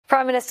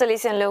Prime Minister Lee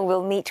Hsien Loong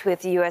will meet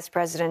with US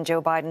President Joe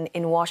Biden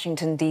in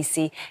Washington,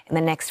 D.C. in the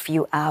next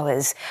few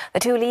hours. The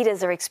two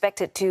leaders are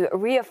expected to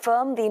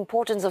reaffirm the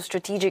importance of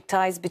strategic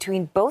ties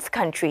between both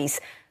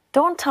countries.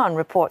 Dawn Tan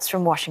reports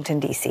from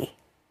Washington, D.C.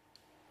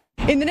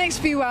 In the next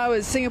few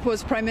hours,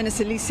 Singapore's Prime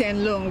Minister Lee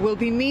Hsien Loong will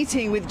be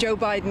meeting with Joe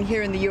Biden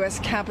here in the US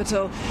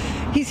capital.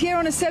 He's here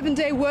on a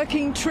 7-day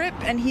working trip,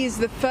 and he is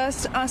the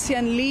first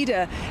ASEAN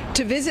leader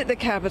to visit the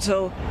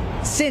capital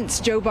since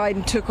Joe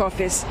Biden took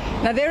office.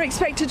 Now, they're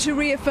expected to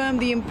reaffirm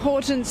the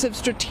importance of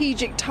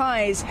strategic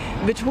ties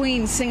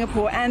between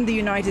Singapore and the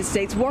United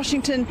States.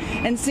 Washington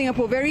and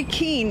Singapore very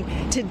keen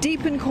to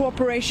deepen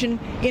cooperation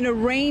in a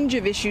range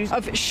of issues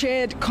of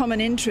shared common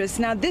interests.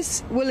 Now,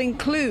 this will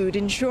include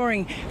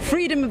ensuring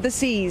freedom of the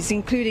seas,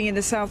 including in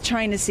the South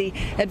China Sea,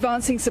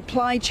 advancing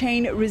supply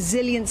chain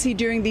resiliency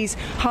during these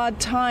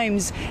hard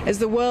times as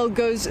the world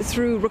goes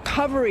through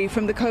recovery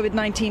from the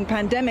COVID-19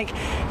 pandemic,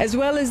 as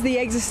well as the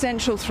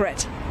existential threat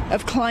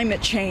of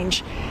climate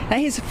change. Now,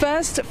 his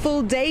first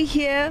full day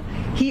here,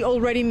 he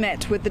already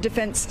met with the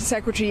Defence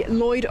Secretary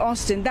Lloyd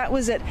Austin. That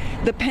was at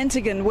the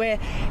Pentagon, where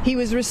he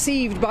was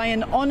received by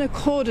an honor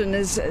cordon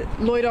as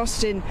Lloyd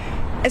Austin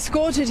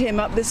escorted him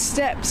up the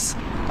steps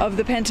of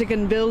the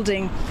Pentagon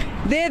building.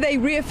 There they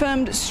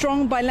reaffirmed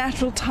strong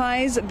bilateral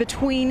ties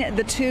between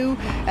the two,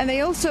 and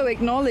they also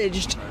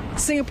acknowledged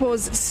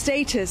Singapore's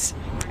status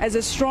as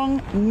a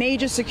strong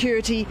major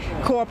security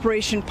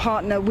cooperation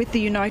partner with the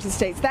United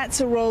States.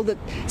 That's a role that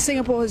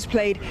Singapore has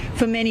played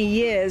for many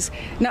years.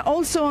 Now,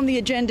 also on the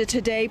agenda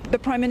today, the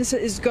Prime Minister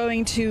is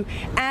going to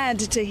add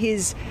to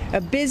his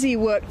busy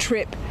work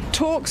trip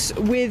talks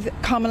with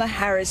Kamala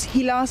Harris.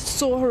 He last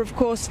saw her, of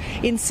course,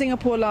 in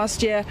Singapore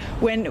last year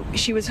when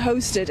she was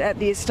hosted at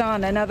the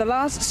Istana. Now, the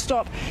last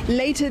stop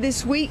later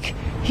this week,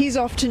 he's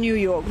off to New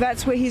York.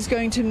 That's where he's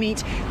going to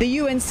meet the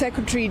UN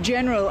Secretary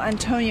General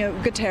Antonio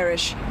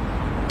Guterres.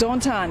 Dawn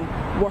Tan,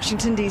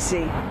 Washington,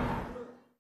 D.C.